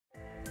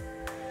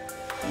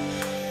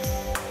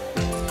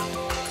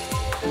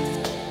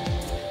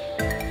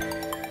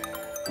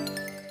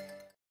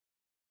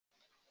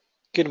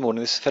Good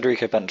morning, this is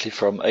Federico Bentley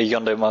from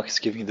Ayondo Markets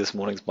giving you this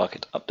morning's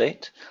market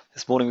update.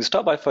 This morning we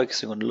start by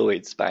focusing on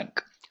Lloyds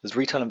Bank, as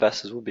retail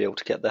investors will be able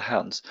to get their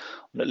hands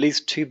on at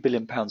least £2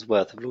 billion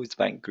worth of Lloyds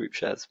Bank Group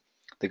shares,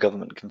 the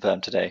government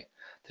confirmed today.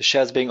 The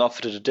shares are being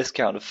offered at a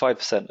discount of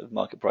 5% of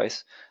market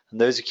price, and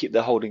those who keep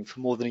their holding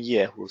for more than a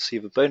year will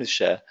receive a bonus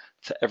share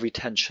for every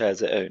 10 shares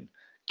they own,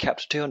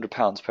 capped at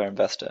 £200 per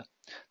investor.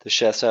 The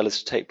share sale is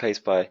to take place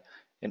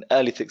in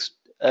early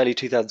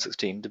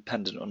 2016,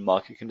 dependent on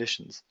market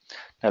conditions.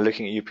 Now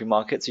looking at European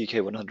markets,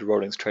 UK 100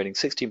 rolling is trading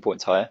 16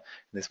 points higher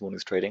in this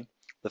morning's trading.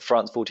 The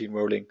France 14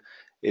 rolling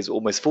is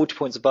almost 40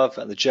 points above,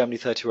 and the Germany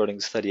 30 rolling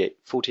is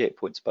 48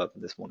 points above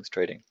in this morning's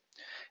trading.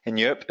 In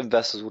Europe,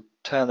 investors will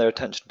turn their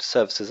attention to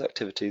services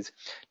activities,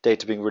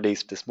 data being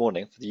released this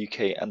morning for the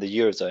UK and the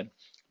Eurozone,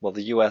 while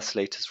the US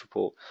latest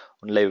report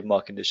on labour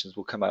market conditions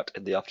will come out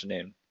in the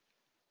afternoon.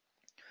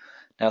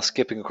 Now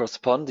skipping across the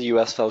pond, the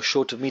US fell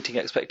short of meeting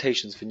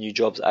expectations for new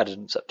jobs added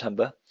in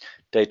September.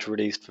 Data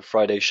released for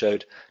Friday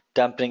showed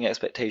dampening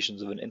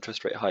expectations of an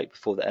interest rate hike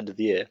before the end of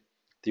the year.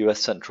 The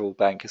US central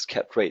bank has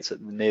kept rates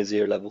at the near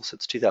zero level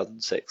since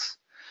 2006.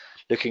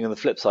 Looking on the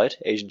flip side,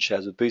 Asian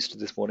shares were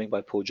boosted this morning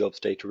by poor jobs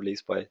data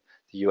released by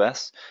the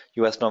US.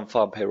 US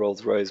non-farm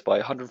payrolls rose by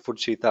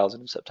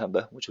 142,000 in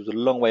September, which was a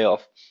long way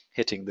off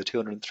hitting the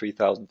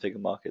 203,000 figure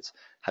markets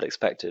had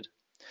expected.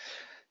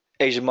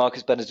 Asian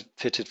markets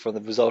benefited from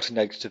the resulting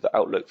negative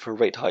outlook for a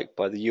rate hike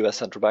by the US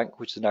central bank,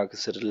 which is now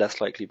considered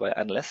less likely by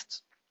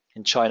analysts.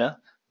 In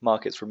China,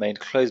 markets remained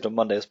closed on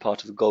Monday as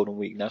part of the Golden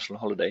Week national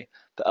holiday,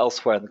 but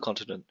elsewhere in the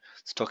continent,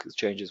 stock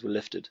exchanges were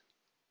lifted.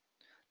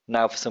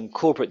 Now for some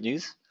corporate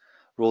news.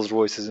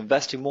 Rolls-Royce is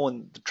investing more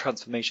in the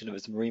transformation of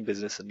its marine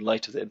business in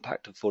light of the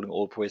impact of falling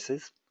oil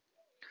prices.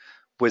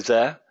 Wizz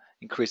Air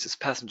increased its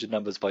passenger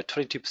numbers by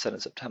 22% in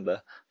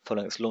September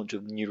following its launch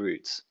of new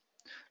routes.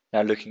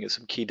 Now looking at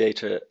some key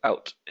data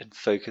out in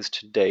focus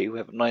today, we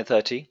have at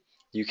 9:30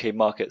 UK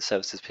Market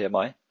Services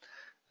PMI,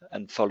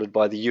 and followed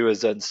by the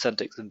Eurozone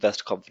Centix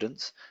Investor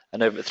Confidence,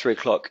 and over at 3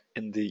 o'clock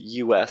in the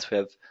US we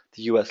have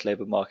the US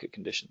labour market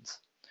conditions.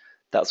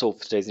 That's all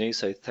for today's news,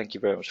 so thank you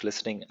very much for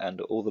listening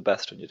and all the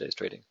best on your day's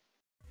trading.